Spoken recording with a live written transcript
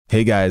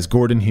Hey guys,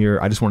 Gordon here.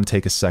 I just want to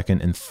take a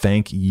second and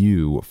thank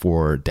you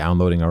for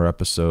downloading our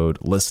episode,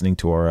 listening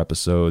to our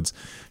episodes,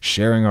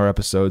 sharing our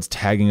episodes,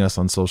 tagging us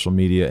on social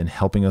media, and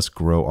helping us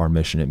grow our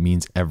mission. It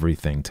means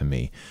everything to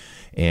me.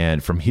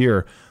 And from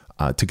here,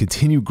 to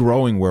continue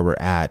growing where we're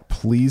at,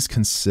 please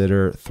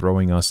consider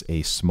throwing us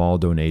a small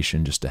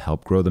donation just to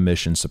help grow the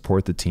mission,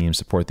 support the team,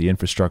 support the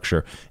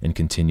infrastructure, and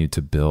continue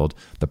to build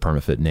the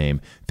PermaFit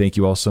name. Thank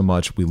you all so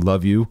much. We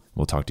love you.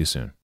 We'll talk to you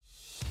soon.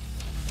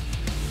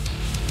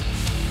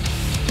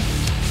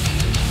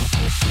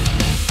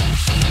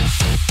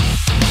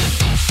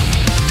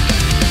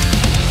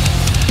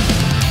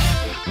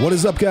 What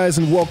is up, guys,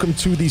 and welcome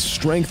to the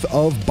Strength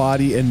of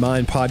Body and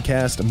Mind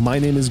podcast. My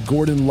name is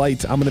Gordon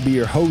Light. I'm going to be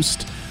your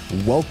host.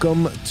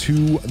 Welcome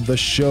to the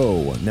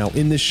show. Now,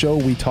 in this show,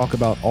 we talk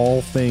about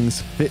all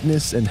things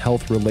fitness and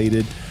health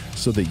related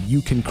so that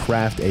you can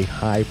craft a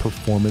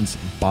high-performance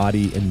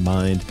body and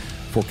mind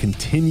for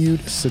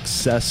continued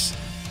success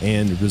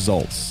and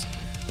results.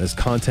 This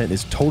content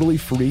is totally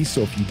free,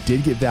 so if you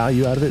did get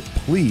value out of it,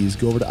 please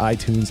go over to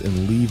iTunes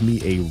and leave me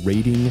a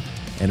rating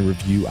and a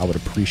review. I would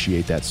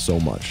appreciate that so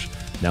much.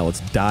 Now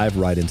let's dive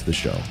right into the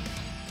show.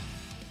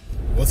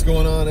 What's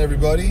going on,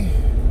 everybody?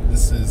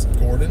 This is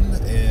Gordon,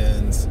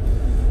 and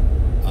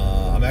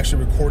I'm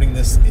actually recording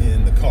this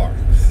in the car,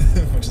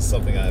 which is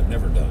something I've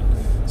never done.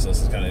 So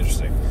this is kind of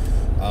interesting.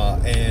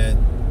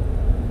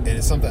 And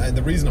it's something. And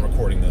the reason I'm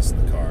recording this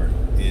in the car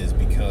is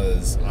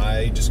because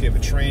I just gave a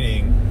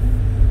training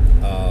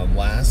late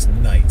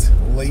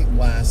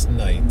last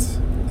night,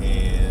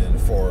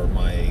 and for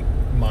my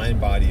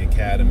Mind Body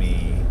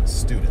Academy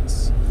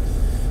students.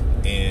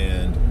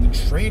 And the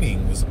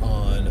training was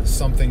on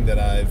something that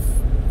I've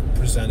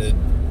presented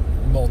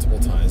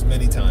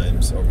many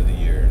times over the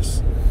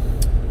years.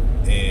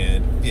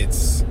 And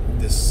it's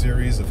this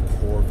series of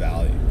core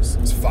values.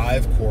 It's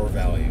 5 core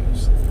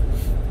values.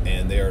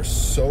 And they are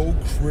so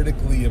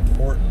critically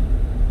important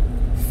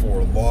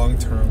for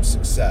long-term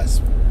success.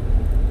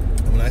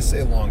 And when I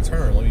say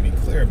long-term, let me be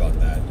clear about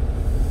that.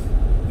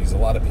 Because a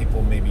lot of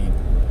people maybe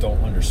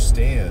don't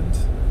understand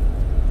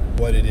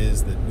what it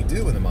is that we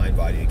do in the Mind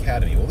Body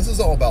Academy. Well, this is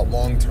all about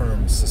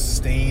long-term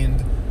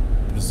sustained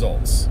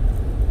results.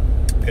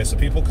 Okay, so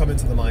people come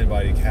into the Mind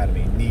Body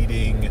Academy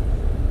needing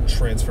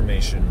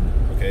transformation,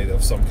 okay,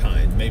 of some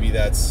kind. Maybe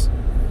that's,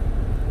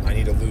 I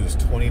need to lose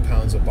 20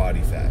 pounds of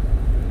body fat,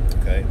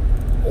 okay?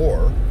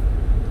 Or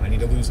I need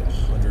to lose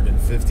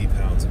 150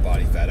 pounds of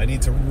body fat. I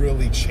need to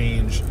really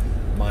change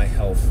my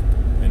health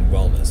and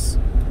wellness.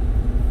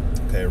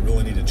 Okay, I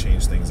really need to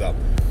change things up.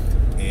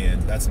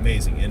 And that's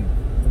amazing. And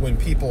when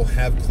people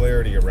have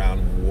clarity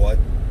around what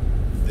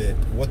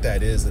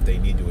that is that they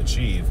need to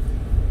achieve,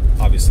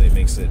 obviously it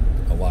makes it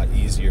a lot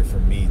easier for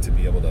me to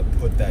be able to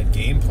put that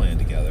game plan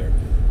together.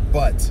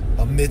 But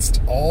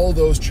amidst all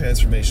those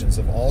transformations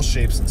of all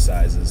shapes and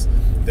sizes,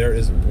 there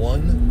is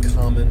one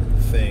common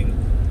thing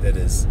that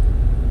is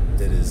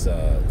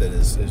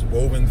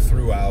woven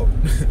throughout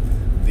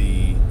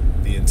the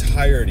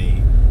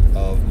entirety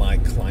of my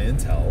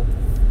clientele,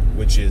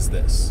 which is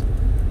this.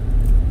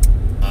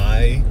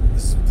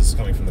 This is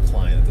coming from the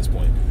client at this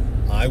point.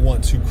 I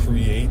want to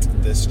create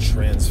this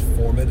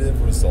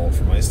transformative result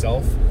for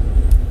myself,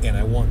 and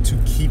I want to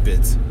keep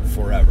it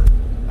forever.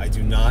 I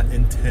do not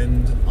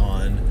intend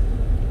on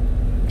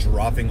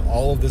dropping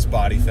all of this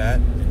body fat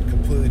and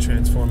completely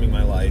transforming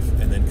my life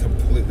and then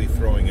completely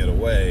throwing it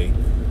away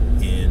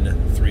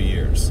in 3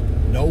 years.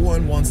 No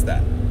one wants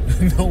that.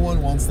 No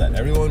one wants that.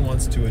 Everyone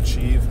wants to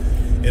achieve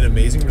an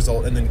amazing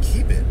result and then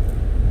keep it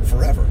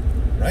forever,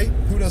 right?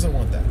 Who doesn't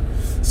want that?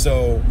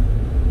 So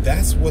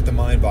that's what the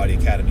Mind Body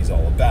Academy is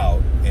all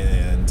about.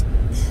 And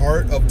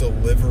part of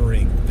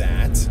delivering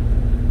that,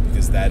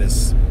 because that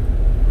is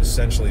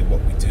essentially what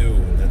we do,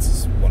 and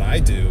that's what I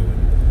do,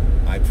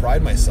 and I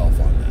pride myself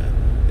on that,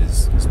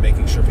 is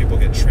making sure people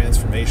get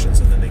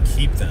transformations and then they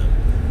keep them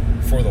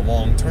for the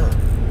long term.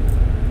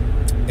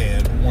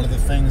 And one of the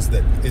things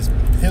that is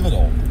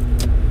pivotal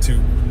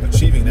to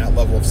achieving that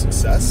level of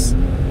success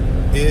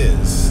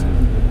is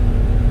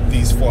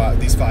these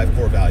 5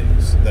 core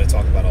values that I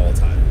talk about all the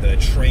time, that I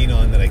train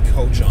on, that I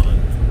coach on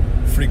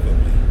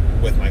frequently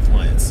with my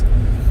clients.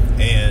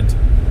 And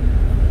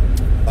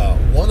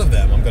one of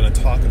them I'm going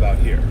to talk about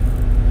here,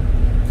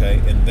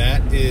 okay? And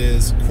that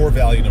is core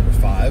value number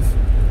 5,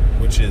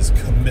 which is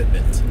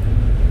commitment.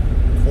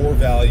 Core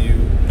value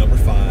number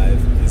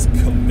 5 is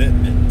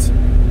commitment.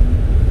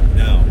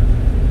 Now,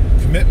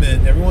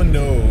 commitment, everyone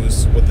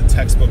knows what the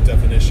textbook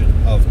definition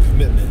of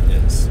commitment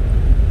is.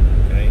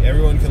 Okay?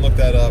 Everyone can look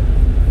that up.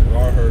 We've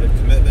all heard it.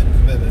 Commitment.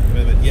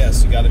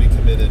 Yes, you got to be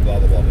committed, blah,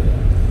 blah, blah, blah,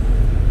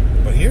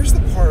 blah. But here's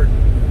the part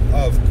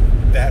of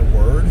that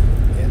word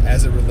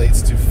as it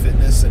relates to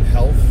fitness and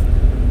health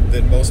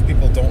that most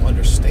people don't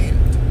understand.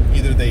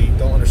 Either they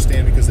don't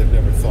understand because they've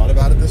never thought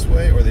about it this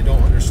way, or they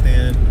don't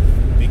understand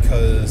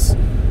because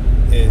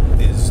it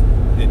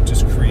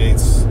just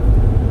creates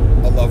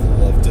a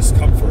level of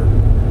discomfort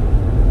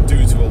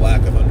due to a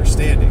lack of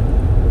understanding,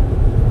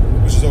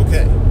 which is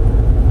okay.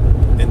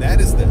 And that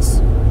is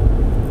this.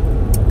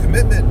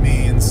 Commitment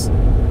means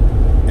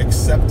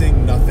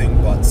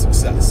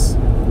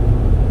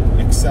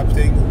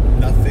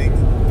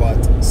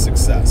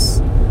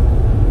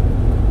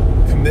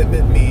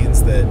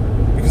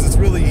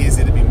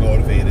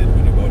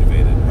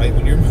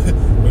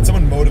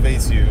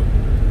motivates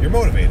you, you're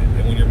motivated.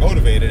 And when you're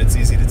motivated, it's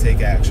easy to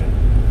take action.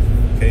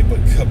 Okay, but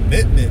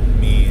commitment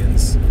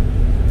means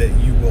that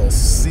you will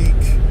seek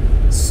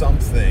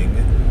something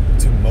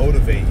to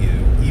motivate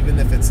you, even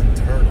if it's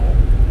internal.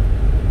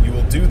 You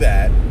will do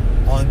that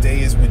on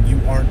days when you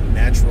aren't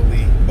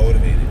naturally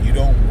motivated. You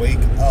don't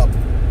wake up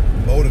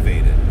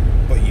motivated,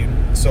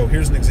 so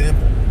here's an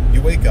example.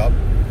 You wake up,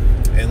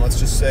 and let's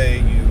just say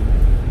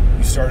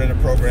you started a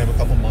program a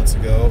couple months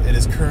ago. It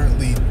is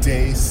currently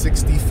day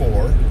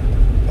 64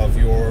 of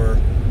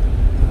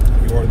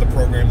the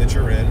program that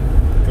you're in,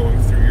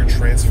 going through your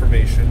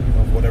transformation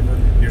of whatever.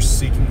 You're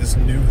seeking this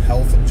new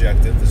health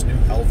objective, this new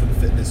health and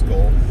fitness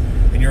goal,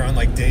 and you're on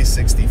like day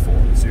 64.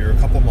 So you're a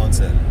couple months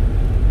in.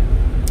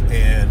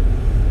 And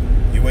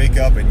you wake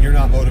up and you're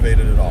not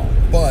motivated at all.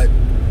 But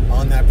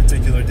on that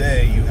particular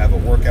day, you have a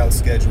workout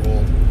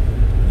scheduled.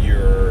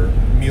 Your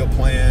meal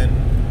plan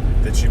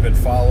that you've been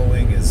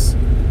following is,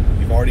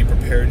 you've already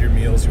prepared your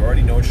meals. You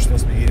already know what you're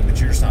supposed to be eating, but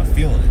you're just not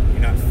feeling it.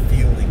 You're not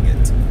feeling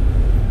it.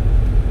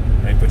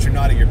 Right? But you're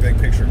not at your big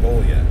picture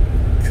goal yet.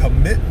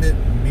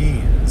 Commitment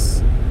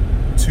means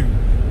to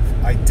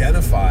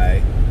identify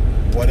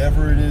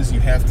whatever it is you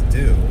have to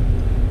do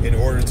in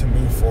order to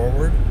move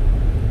forward,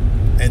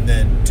 and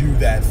then do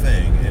that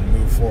thing and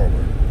move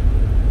forward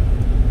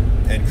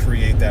and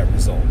create that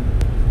result,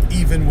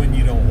 even when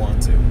you don't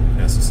want to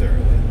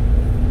necessarily.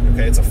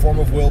 Okay, it's a form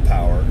of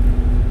willpower,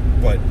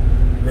 but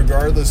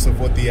regardless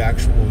of what the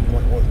actual,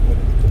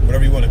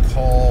 whatever you want to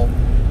call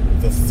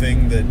the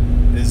thing that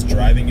is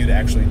driving you to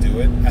actually do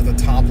it, at the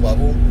top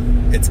level,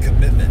 it's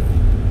commitment.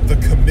 The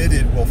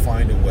committed will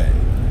find a way,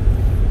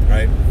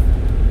 right?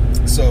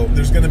 So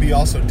there's going to be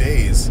also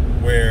days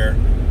where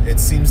it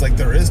seems like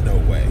there is no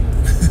way.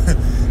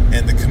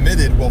 And the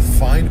committed will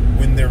find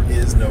when there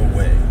is no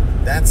way.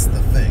 That's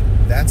the thing.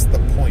 That's the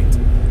point.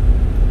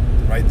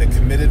 Right? The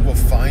committed will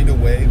find a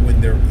way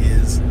when there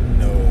is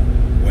no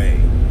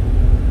way.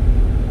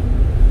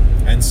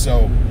 And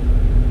so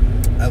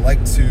I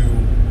like to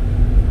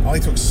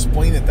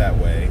explain it that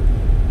way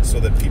so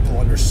that people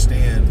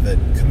understand that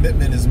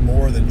commitment is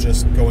more than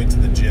just going to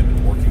the gym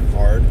and working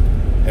hard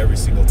every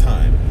single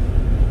time.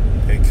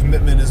 Okay?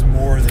 Commitment is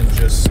more than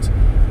just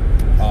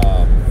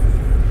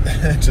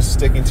just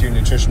sticking to your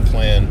nutrition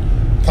plan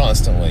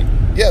constantly.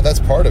 Yeah, that's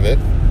part of it.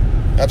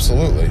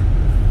 Absolutely.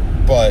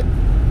 But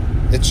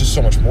it's just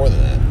so much more than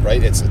that,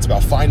 right? It's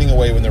about finding a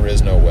way when there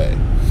is no way.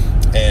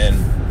 And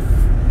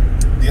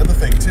the other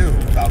thing too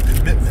about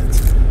commitment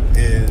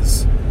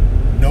is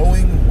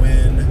knowing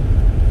when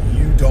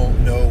you don't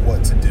know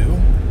what to do,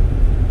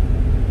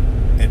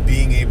 and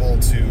being able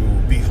to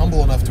be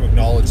humble enough to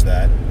acknowledge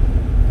that,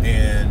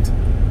 and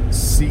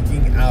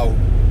seeking out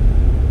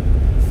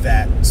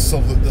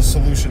the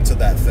solution to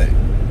that thing.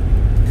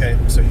 Okay,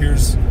 so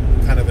here's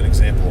kind of an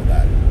example of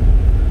that.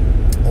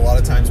 A lot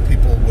of times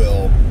people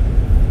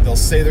they'll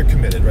say they're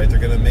committed, right? They're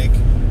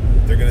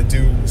gonna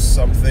do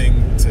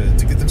something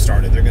to get them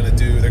started. They're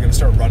gonna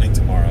start running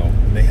tomorrow.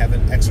 And they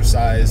haven't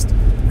exercised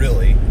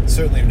really,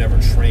 certainly have never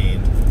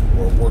trained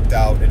or worked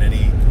out in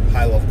any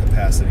high level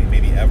capacity,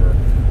 maybe ever.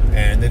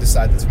 And they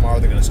decide that tomorrow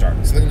they're gonna start.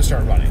 So they're gonna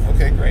start running.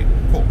 Okay, great,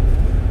 cool.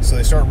 So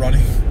they start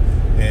running,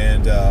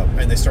 and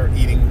they start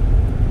eating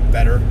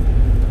better,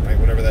 right?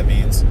 Whatever that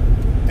means.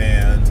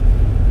 And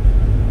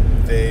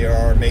they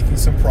are making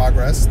some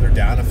progress. They're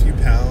down a few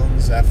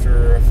pounds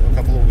after a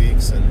couple of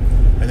weeks, and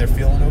they're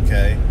feeling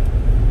okay.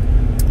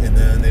 And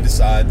then they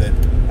decide that,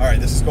 all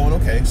right, this is going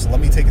okay, so let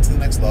me take it to the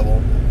next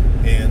level.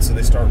 And so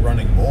they start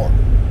running more.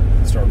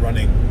 They start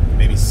running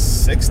maybe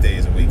 6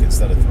 days a week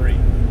instead of 3,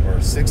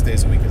 or 6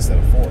 days a week instead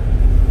of 4.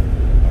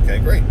 Okay,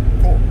 great,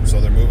 cool. So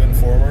they're moving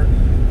forward.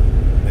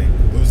 They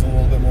lose a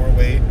little bit more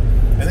weight,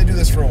 and they do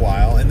this for a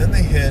while, and then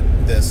they hit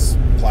this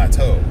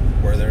plateau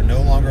where they're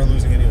no longer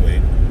losing any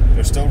weight.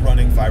 They're still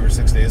running 5 or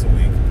 6 days a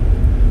week,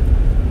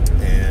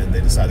 and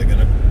they decide they're going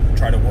to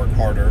try to work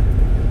harder.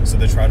 So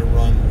they try to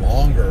run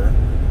longer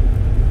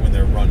when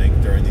they're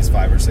running during these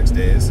 5 or 6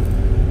 days.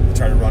 They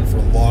try to run for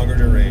longer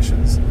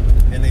durations,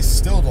 and they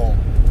still don't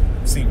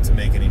seem to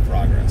make any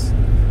progress,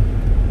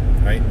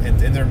 right?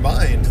 And in their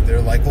mind,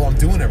 they're like, well, I'm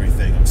doing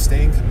everything. I'm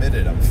staying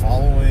committed. I'm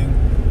following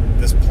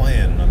this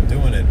plan, and I'm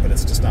doing it, but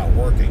it's just not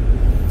working.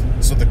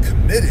 So the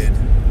committed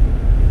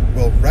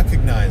will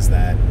recognize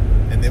that,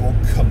 and they will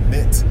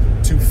commit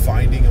to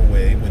finding a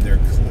way when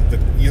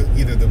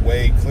either the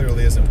way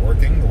clearly isn't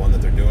working, the one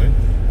that they're doing,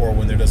 or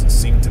when there doesn't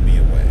seem to be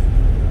a way.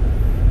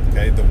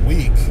 Okay, the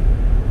weak,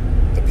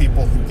 the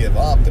people who give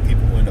up, the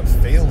people who end up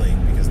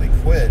failing because they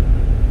quit,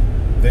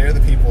 they're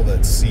the people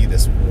that see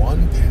this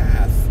one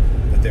path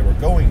that they were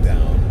going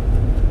down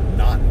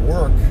not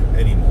work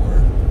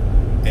anymore,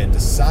 and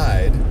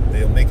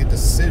they'll make a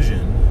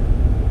decision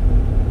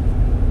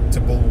to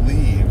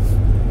believe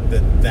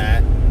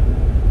that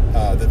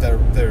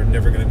they're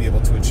never going to be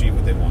able to achieve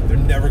what they want. They're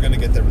never going to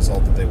get the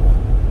result that they want.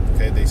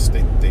 Okay,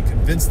 they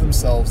convince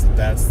themselves that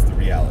that's the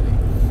reality.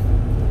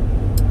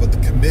 But the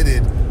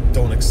committed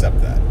don't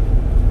accept that.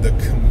 The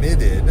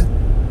committed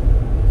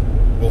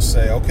will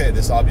say, okay,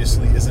 this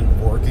obviously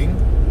isn't working.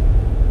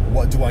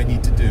 What do I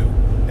need to do?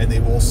 and they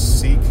will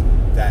seek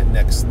that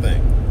next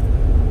thing.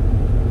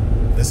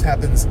 This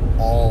happens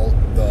all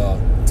the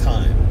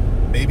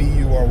time. Maybe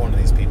you are one of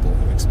these people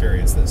who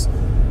experience this.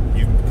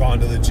 You've gone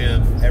to the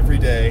gym every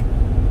day,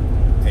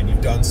 and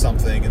you've done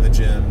something in the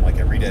gym like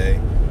every day,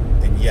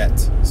 and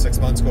yet 6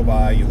 months go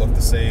by, you look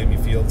the same, you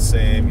feel the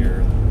same,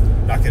 you're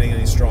not getting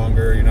any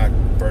stronger, you're not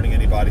burning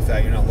any body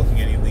fat, you're not looking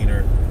any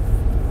leaner.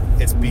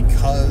 It's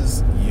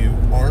because you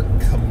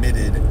aren't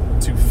committed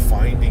to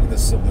finding the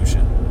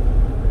solution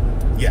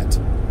yet.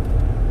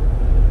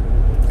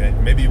 Okay?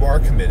 Maybe you are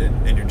committed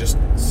and you're just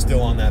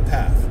still on that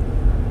path.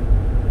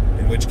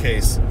 In which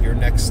case, your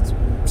next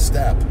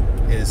step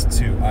is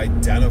to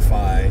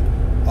identify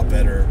a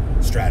better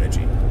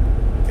strategy.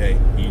 Okay?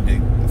 You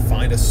need to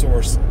find a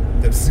source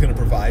that's going to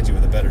provide you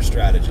with a better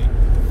strategy.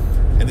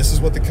 And this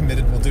is what the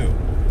committed will do.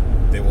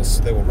 They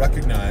will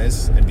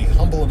recognize and be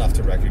humble enough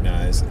to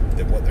recognize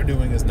that what they're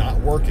doing is not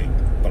working,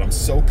 but I'm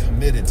so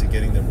committed to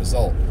getting the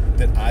result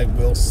that I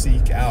will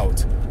seek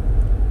out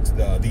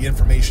the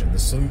information, the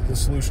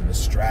solution, the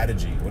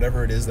strategy,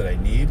 whatever it is that I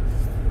need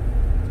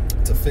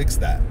to fix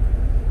that.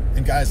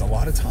 And guys, a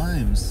lot of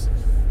times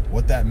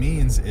what that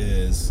means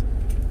is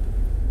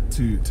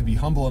to be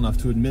humble enough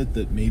to admit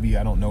that maybe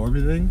I don't know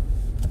everything,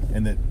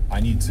 and that I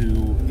need to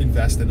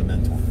invest in a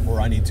mentor,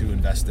 or I need to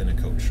invest in a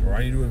coach, or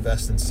I need to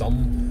invest in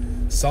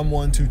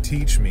someone to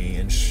teach me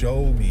and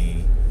show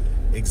me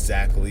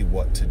exactly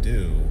what to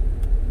do,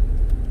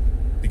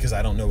 because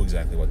I don't know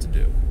exactly what to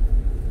do.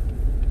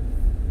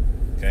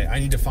 Okay, I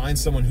need to find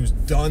someone who's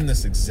done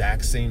this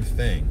exact same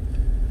thing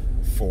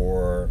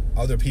for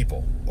other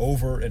people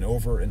over and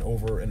over and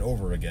over and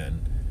over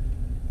again,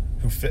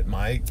 who fit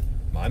my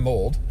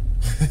mold,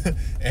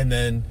 and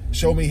then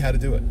show me how to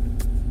do it.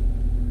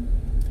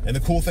 And the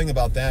cool thing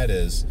about that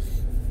is,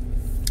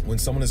 when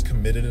someone is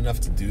committed enough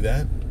to do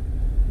that,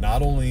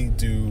 not only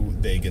do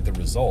they get the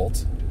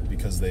result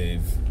because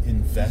they've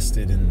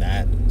invested in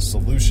that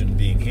solution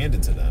being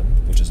handed to them,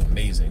 which is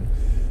amazing,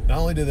 not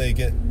only do they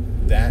get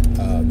that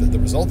the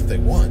result that they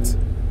want,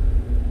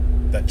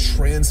 that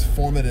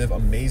transformative,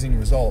 amazing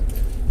result,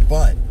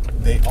 but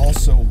they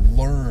also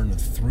learn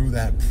through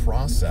that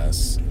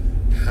process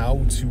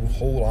how to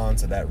hold on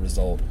to that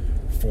result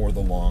for the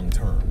long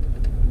term.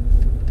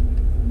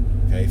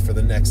 Okay, for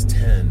the next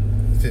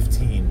 10,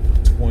 15,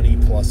 20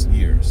 plus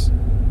years.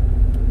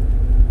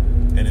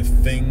 And if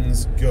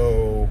things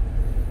go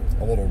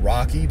a little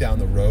rocky down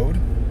the road,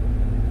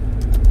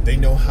 they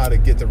know how to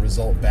get the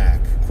result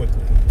back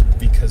quickly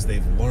because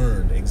they've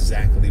learned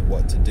exactly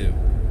what to do.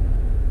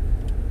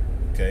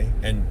 Okay,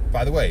 and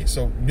by the way,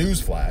 so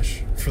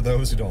newsflash for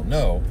those who don't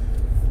know,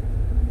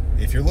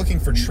 if you're looking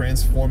for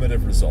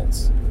transformative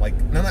results,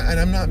 and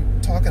I'm not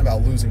talking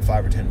about losing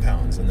 5 or 10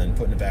 pounds and then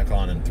putting it back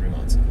on in 3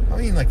 months. I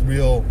mean like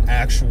real,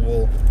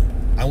 actual,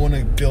 I want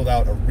to build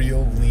out a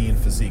real lean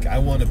physique. I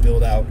want to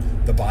build out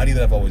the body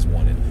that I've always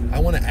wanted. I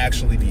want to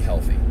actually be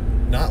healthy.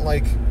 Not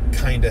like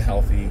kind of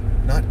healthy,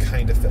 not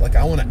kind of fit. Like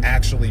I want to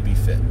actually be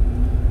fit.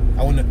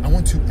 I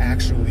want to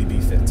actually be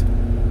fit.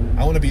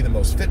 I want to be the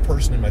most fit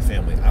person in my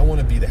family. I want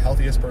to be the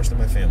healthiest person in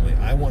my family.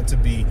 I want to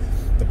be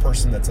the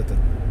person that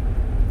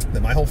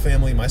my whole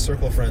family, my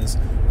circle of friends,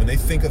 when they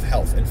think of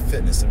health and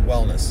fitness and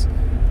wellness,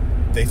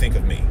 they think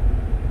of me.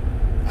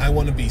 I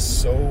want to be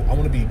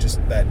just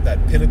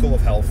that pinnacle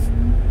of health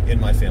in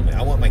my family.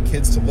 I want my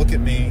kids to look at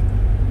me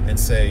and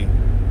say,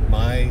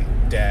 my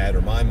dad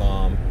or my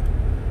mom,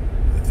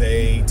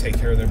 they take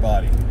care of their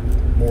body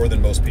more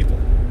than most people.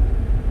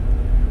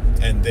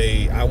 And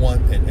I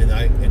want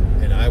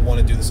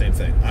to do the same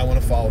thing. I want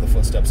to follow the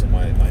footsteps of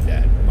my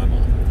dad or my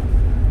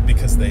mom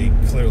because they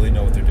clearly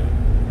know what they're doing.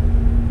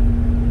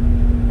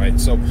 Right?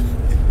 So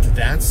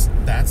that's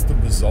the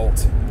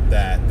result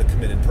that the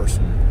committed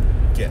person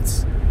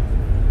gets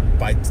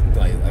by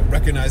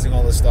recognizing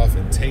all this stuff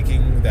and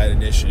taking that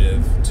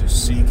initiative to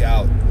seek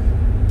out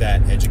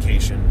that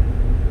education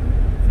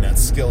and that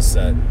skill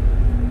set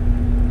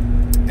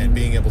and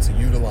being able to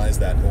utilize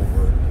that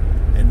over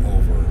and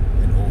over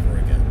and over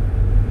again.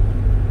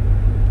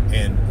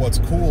 And what's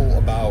cool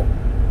about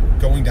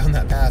going down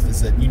that path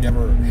is that you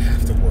never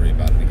have to worry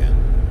about it again.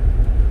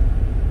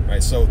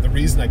 Right? So the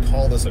reason I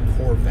call this a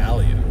core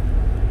value,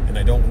 and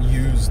I don't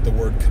use the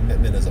word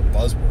commitment as a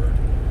buzzword,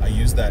 I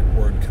use that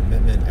word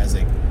commitment as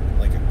a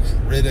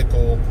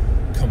critical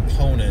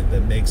component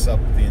that makes up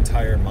the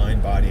entire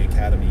Mind Body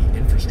Academy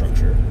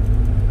infrastructure.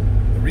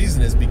 The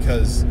reason is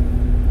because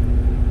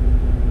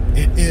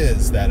it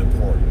is that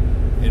important.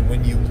 And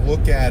when you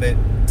look at it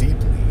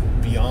deeply,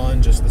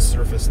 beyond just the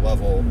surface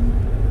level,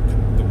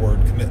 the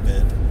word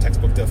commitment,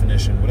 textbook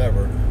definition,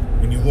 whatever,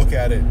 when you look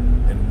at it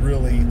and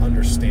really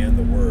understand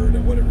the word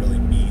and what it really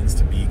means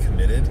to be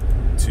committed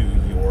to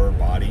your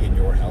body and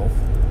your health,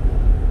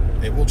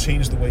 it will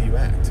change the way you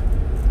act.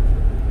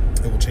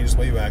 It will change the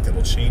way you act. It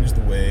will change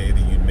the way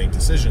that you make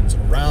decisions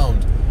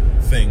around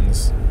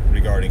things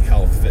regarding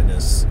health,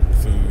 fitness,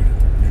 food,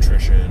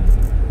 nutrition,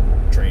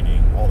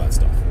 training, all that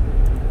stuff.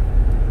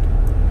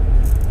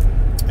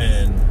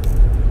 And,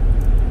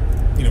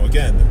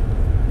 again,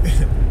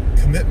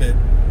 commitment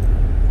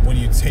when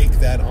you take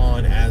that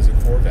on as a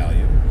core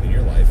value in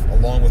your life,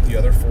 along with the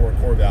other 4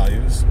 core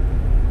values,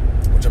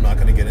 which I'm not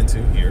going to get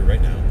into here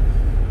right now,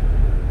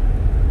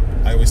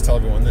 I always tell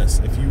everyone this: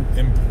 if you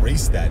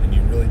embrace that and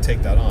you really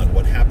take that on,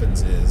 what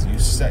happens is you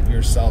set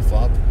yourself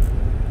up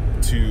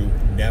to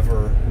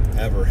never,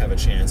 ever have a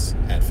chance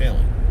at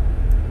failing.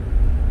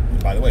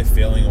 And by the way,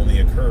 failing only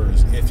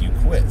occurs if you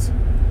quit.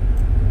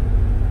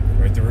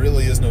 Right? There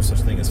really is no such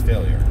thing as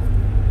failure.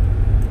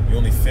 You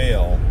only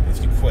fail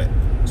if you quit.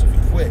 So if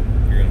you quit,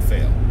 you're going to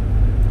fail.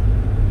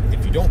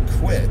 If you don't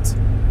quit,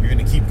 you're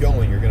going to keep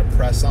going, you're going to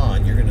press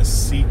on, you're going to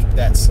seek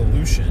that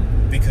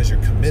solution because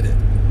you're committed.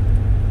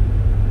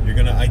 You're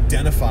going to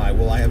identify,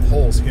 well, I have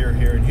holes here,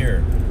 here, and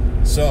here.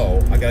 So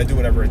I got to do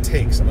whatever it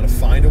takes. I'm going to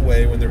find a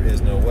way when there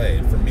is no way.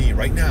 And for me,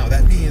 right now,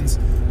 that means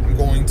I'm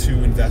going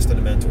to invest in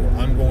a mentor.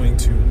 I'm going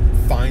to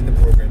find the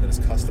program that is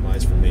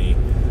customized for me,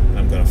 and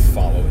I'm going to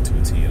follow it to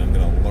a T, and I'm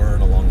going to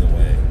learn along the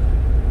way.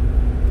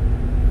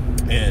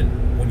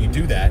 And when you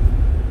do that,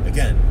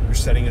 again, you're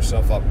setting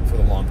yourself up for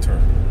the long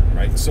term,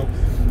 right? So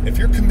if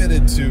you're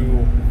committed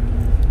to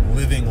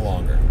living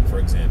longer, for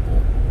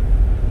example,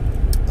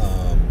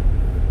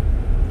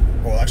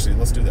 well, actually,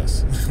 let's do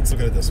this. Let's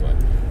look at it this way.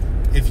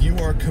 If you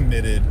are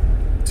committed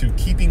to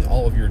keeping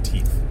all of your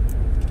teeth,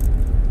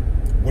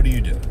 what do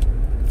you do?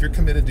 If you're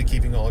committed to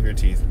keeping all of your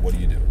teeth, what do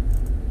you do?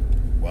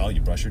 Well,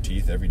 you brush your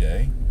teeth every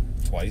day,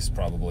 twice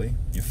probably.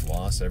 You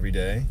floss every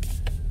day,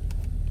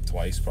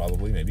 twice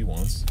probably, maybe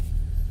once.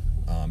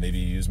 Maybe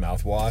you use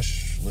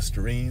mouthwash,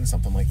 Listerine,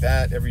 something like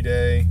that every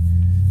day.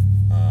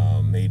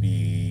 Maybe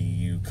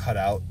you cut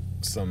out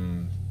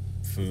some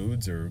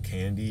foods or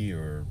candy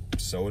or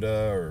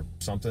soda or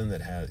something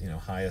that has,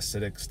 high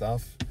acidic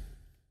stuff.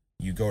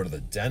 You go to the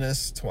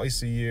dentist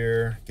twice a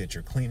year, get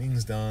your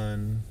cleanings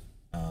done.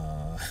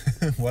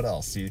 What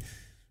else? You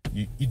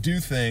do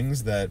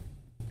things that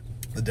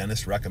the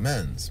dentist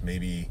recommends.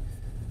 Maybe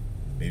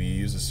you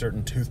use a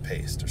certain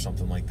toothpaste or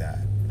something like that.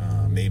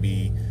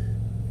 Maybe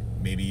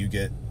you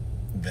get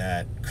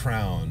that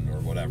crown or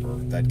whatever,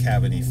 that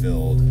cavity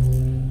filled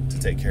to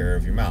take care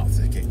of your mouth,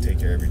 to take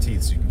care of your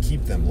teeth so you can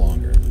keep them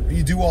longer.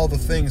 You do all the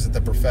things that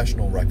the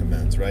professional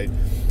recommends, right?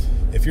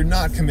 If you're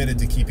not committed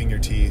to keeping your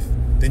teeth,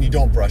 then you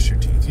don't brush your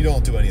teeth. You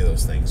don't do any of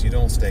those things. You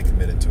don't stay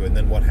committed to it. And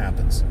then what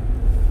happens?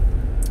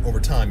 Over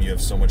time, you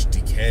have so much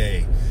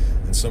decay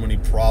and so many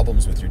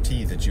problems with your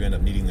teeth that you end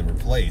up needing them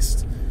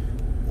replaced,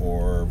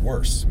 or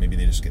worse, maybe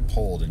they just get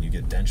pulled and you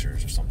get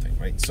dentures or something,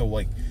 right?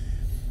 So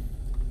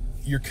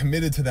you're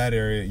committed to that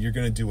area, you're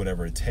going to do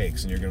whatever it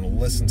takes, and you're going to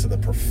listen to the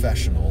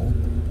professional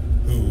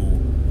who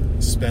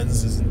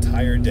spends his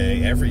entire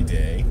day, every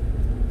day,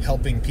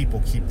 helping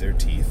people keep their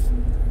teeth.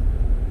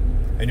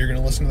 And you're going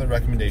to listen to the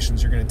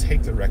recommendations, you're going to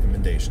take the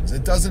recommendations.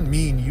 It doesn't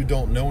mean you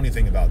don't know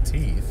anything about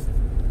teeth,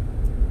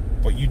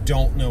 but you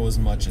don't know as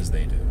much as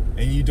they do.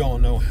 And you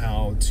don't know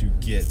how to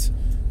get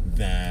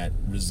that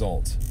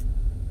result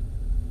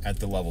at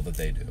the level that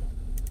they do.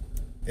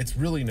 It's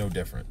really no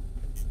different.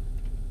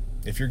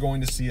 If you're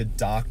going to see a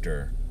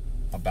doctor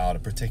about a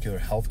particular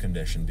health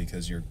condition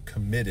because you're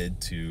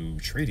committed to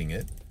treating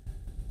it,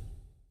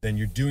 then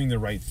you're doing the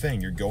right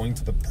thing. You're going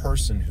to the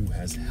person who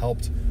has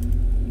helped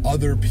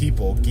other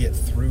people get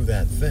through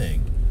that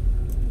thing.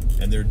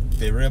 And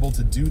they're able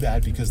to do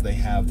that because they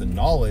have the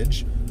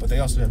knowledge, but they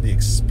also have the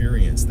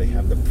experience, they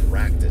have the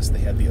practice, they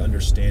have the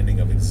understanding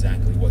of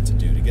exactly what to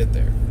do to get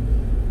there.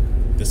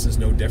 This is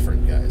no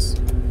different, guys.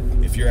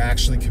 If you're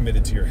actually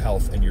committed to your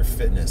health and your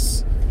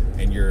fitness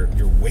and your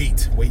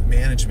weight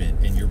management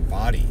and your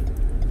body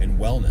and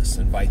wellness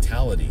and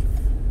vitality,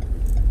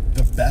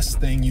 the best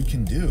thing you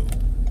can do,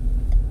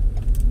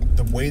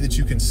 the way that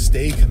you can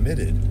stay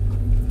committed,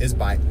 is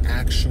by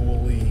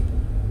actually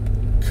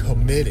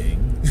committing.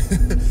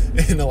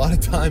 And a lot of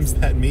times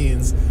that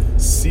means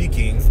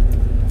seeking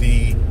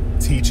the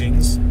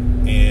teachings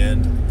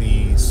and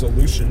the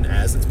solution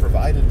as it's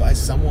provided by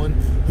someone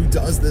who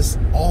does this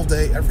all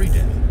day, every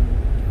day.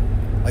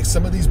 Like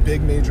some of these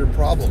big major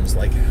problems,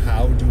 like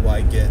how do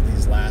I get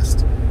these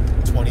last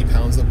 20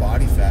 pounds of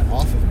body fat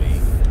off of me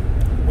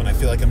when I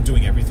feel like I'm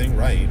doing everything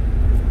right?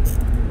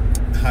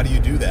 How do you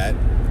do that?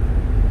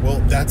 Well,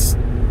 that's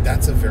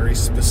a very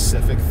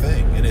specific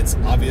thing, and it's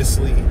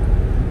obviously,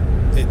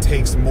 it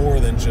takes more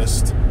than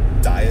just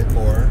diet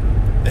more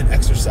and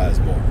exercise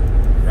more,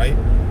 right?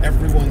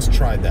 Everyone's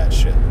tried that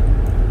shit.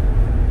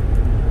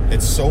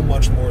 It's so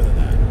much more than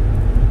that.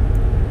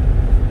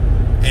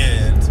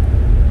 And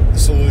the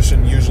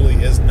solution usually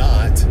is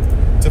not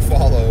to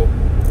follow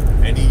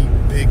any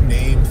big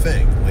name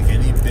thing, like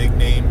any big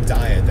name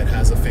diet that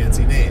has a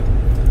fancy name,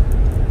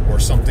 or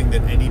something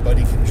that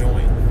anybody can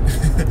join,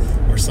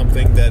 or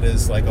something that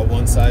is like a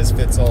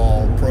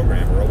one-size-fits-all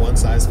program, or a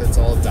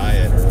one-size-fits-all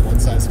diet, or a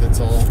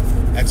one-size-fits-all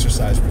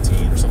exercise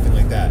routine, or something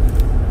like that.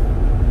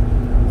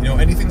 You know,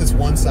 anything that's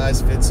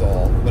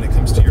one-size-fits-all when it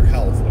comes to your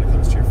health, when it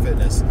comes to your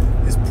fitness,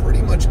 is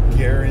pretty much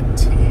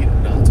guaranteed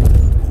not to work.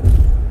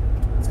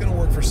 It's going to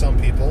work for some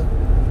people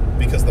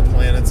because the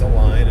planets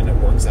align and it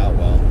works out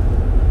well,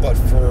 but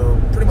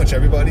for pretty much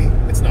everybody,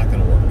 it's not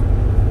going to work.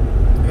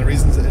 And the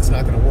reasons it's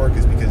not going to work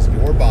is because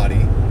your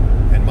body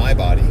and my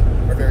body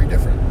are very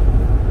different.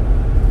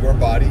 Your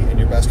body and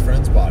your best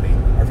friend's body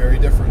are very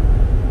different.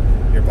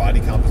 Your body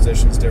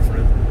composition is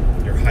different.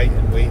 Your height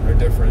and weight are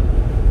different.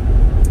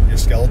 Your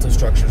skeletal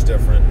structure is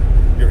different.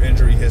 Your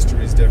injury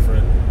history is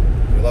different.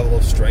 Your level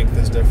of strength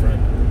is different.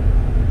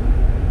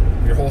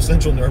 Your whole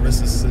central nervous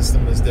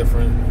system is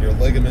different. Your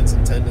ligaments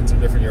and tendons are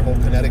different. Your whole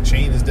kinetic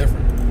chain is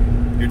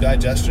different. Your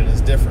digestion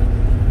is different.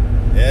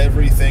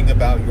 Everything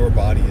about your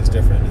body is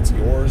different. It's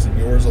yours and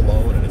yours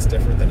alone, and it's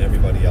different than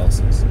everybody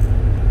else's.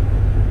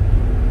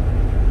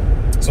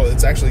 So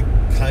it's actually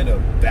kind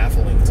of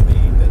baffling to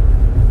me that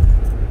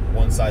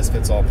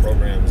one-size-fits-all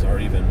programs are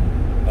even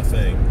a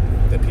thing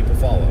that people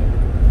follow.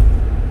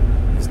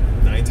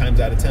 9 times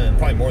out of 10,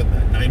 probably more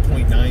than that,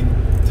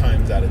 9.9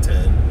 times out of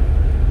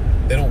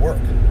 10, they don't work.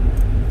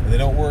 And they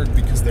don't work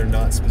because they're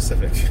not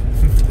specific.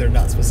 They're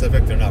not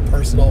specific, they're not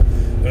personal,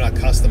 they're not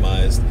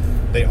customized,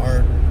 they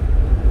aren't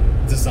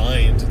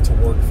designed to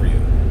work for you.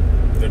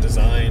 They're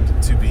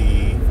designed to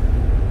be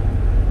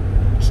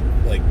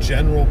like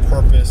general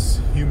purpose,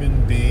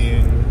 human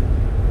being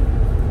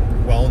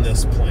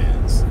wellness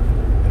plans.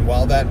 And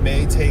while that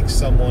may take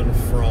someone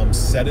from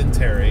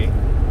sedentary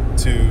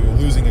to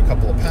losing a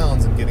couple of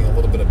pounds and getting a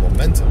little bit of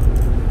momentum,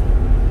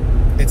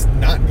 it's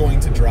not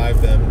going to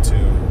drive them to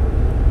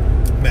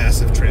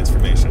massive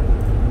transformation.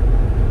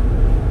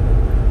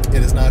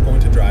 It is not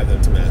going to drive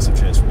them to massive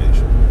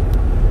transformation.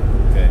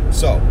 Okay,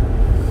 so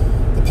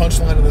the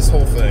punchline of this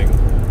whole thing,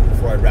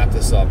 before I wrap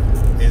this up,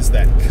 is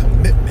that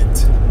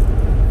commitment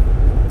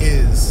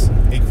is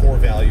a core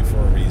value for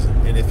a reason.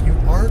 And if you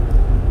aren't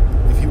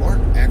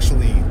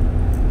actually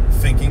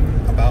thinking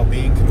about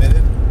being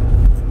committed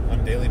on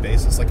a daily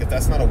basis, like if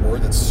that's not a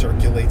word that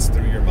circulates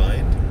through your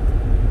mind,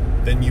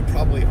 then you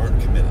probably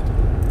aren't committed.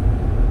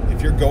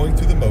 If you're going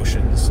through the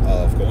motions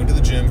of going to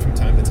the gym from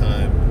time to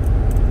time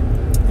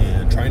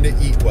and trying to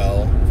eat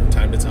well from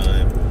time to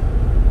time,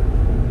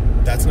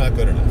 that's not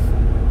good enough.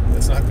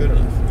 That's not good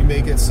enough. You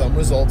may get some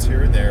results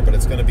here and there, but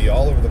it's going to be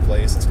all over the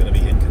place. It's going to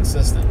be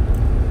inconsistent.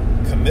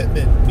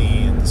 Commitment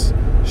means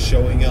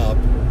showing up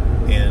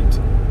and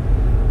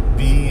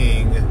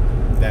being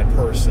that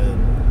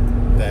person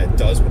that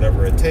does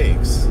whatever it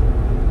takes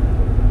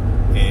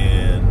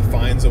and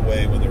finds a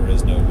way when there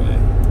is no way,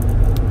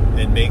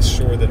 and makes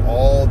sure that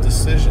all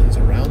decisions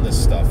around this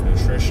stuff,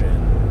 nutrition,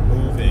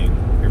 moving,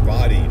 your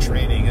body,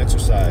 training,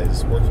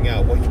 exercise, working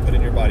out, what you put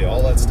in your body,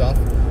 all that stuff,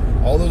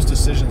 all those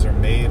decisions are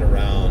made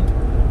around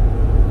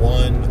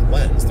one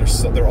lens.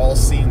 They're all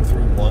seen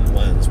through one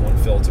lens, one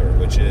filter,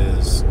 which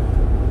is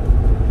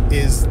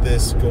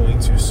this going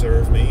to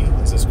serve me?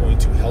 Is this going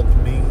to help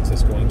me? Is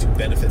this going to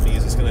benefit me?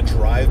 Is this going to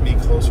drive me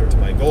closer to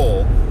my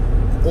goal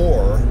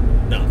or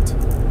not?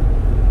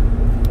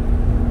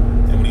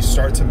 And when you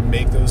start to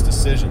make those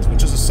decisions,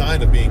 which is a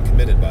sign of being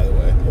committed, by the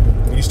way,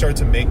 when you start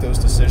to make those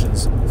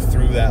decisions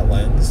through that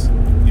lens,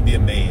 you'd be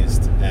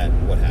amazed at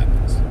what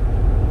happens.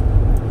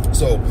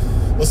 So,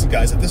 listen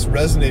guys, if this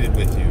resonated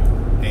with you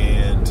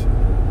and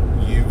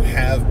you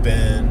have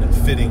been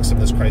fitting some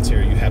of this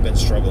criteria, you have been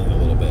struggling a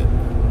little bit,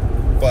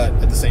 but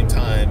at the same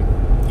time,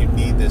 you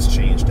need this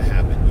change to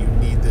happen. You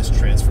need this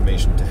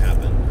transformation to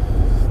happen.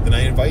 Then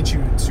I invite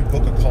you to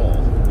book a call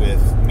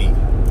with me,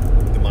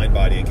 the Mind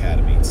Body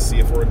Academy, to see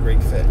if we're a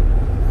great fit.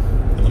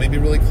 And let me be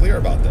really clear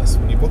about this.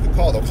 When you book a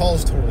call, the call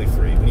is totally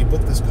free. When you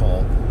book this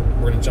call,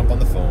 we're going to jump on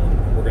the phone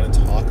and we're going to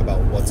talk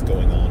about what's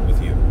going on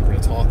with you. We're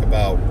going to talk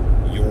about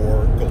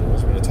your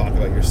goals. We're going to talk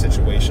about your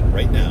situation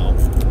right now.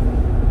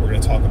 We're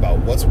going to talk about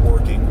what's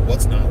working,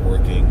 what's not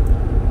working,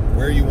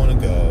 where you want to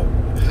go,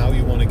 how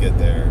you want to get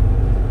there,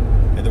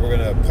 and then we're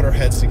going to put our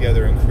heads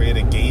together and create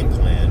a game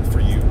plan for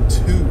you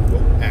to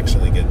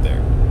actually get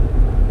there.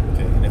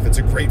 Okay? And if it's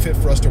a great fit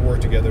for us to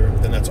work together,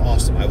 then that's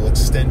awesome. I will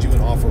extend you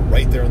an offer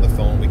right there on the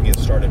phone. We can get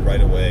started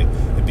right away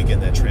and begin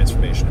that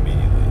transformation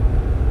immediately.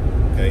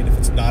 Okay? And if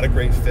it's not a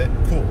great fit,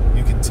 cool.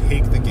 You can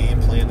take the game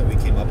plan that we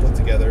came up with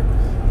together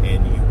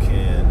and you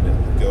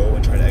can go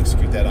and try to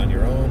execute that on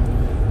your own,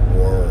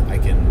 or I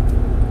can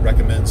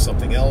recommend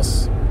something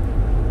else,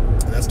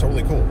 and that's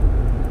totally cool.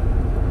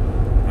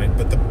 Right?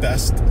 But the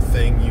best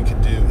thing you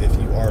can do if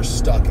you are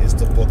stuck is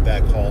to book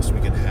that call so we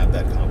can have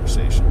that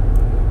conversation.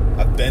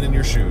 I've been in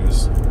your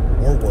shoes,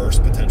 or worse,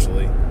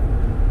 potentially.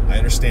 I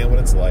understand what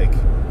it's like,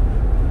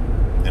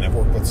 and I've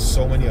worked with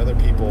so many other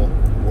people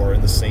who are in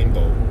the same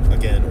boat,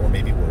 again, or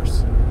maybe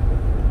worse.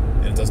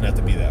 And it doesn't have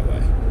to be that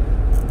way.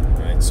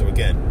 All right? So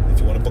again, if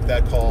you want to book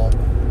that call,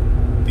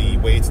 the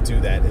way to do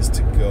that is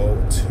to go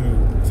to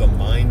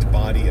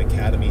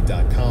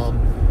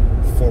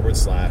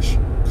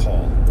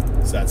themindbodyacademy.com/call.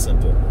 It's that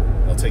simple.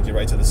 I'll take you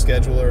right to the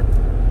scheduler,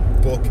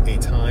 book a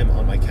time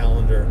on my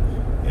calendar,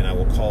 and I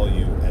will call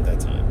you at that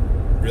time.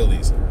 Real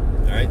easy.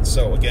 All right?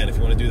 So again, if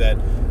you want to do that,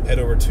 head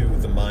over to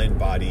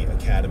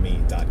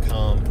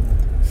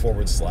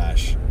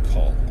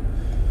themindbodyacademy.com/call.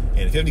 And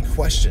if you have any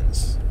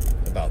questions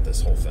about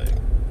this whole thing,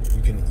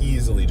 you can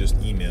easily just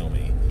email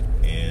me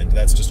And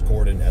that's just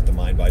Gordon at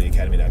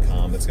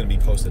themindbodyacademy.com. That's going to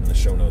be posted in the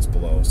show notes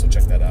below, so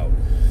check that out.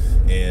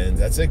 And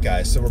that's it,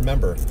 guys. So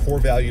remember, core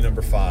value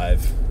number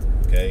 5,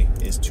 okay,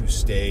 is to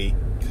stay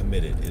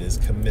committed. It is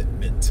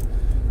commitment.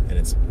 And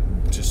it's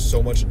just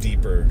so much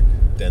deeper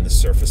than the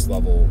surface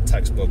level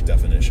textbook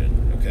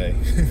definition, okay?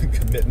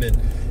 Commitment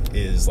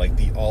is like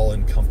the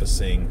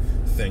all-encompassing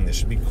thing that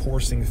should be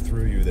coursing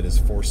through you, that is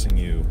forcing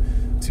you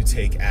to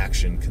take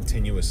action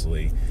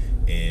continuously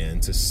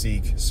and to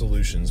seek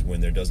solutions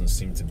when there doesn't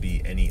seem to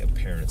be any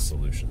apparent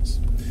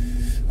solutions.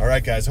 All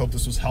right, guys, hope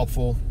this was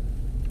helpful.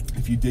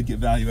 If you did get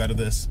value out of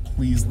this,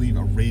 please leave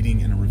a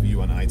rating and a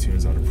review on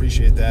iTunes. I would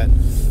appreciate that.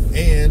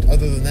 And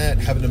other than that,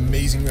 have an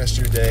amazing rest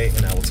of your day,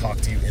 and I will talk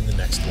to you in the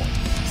next one.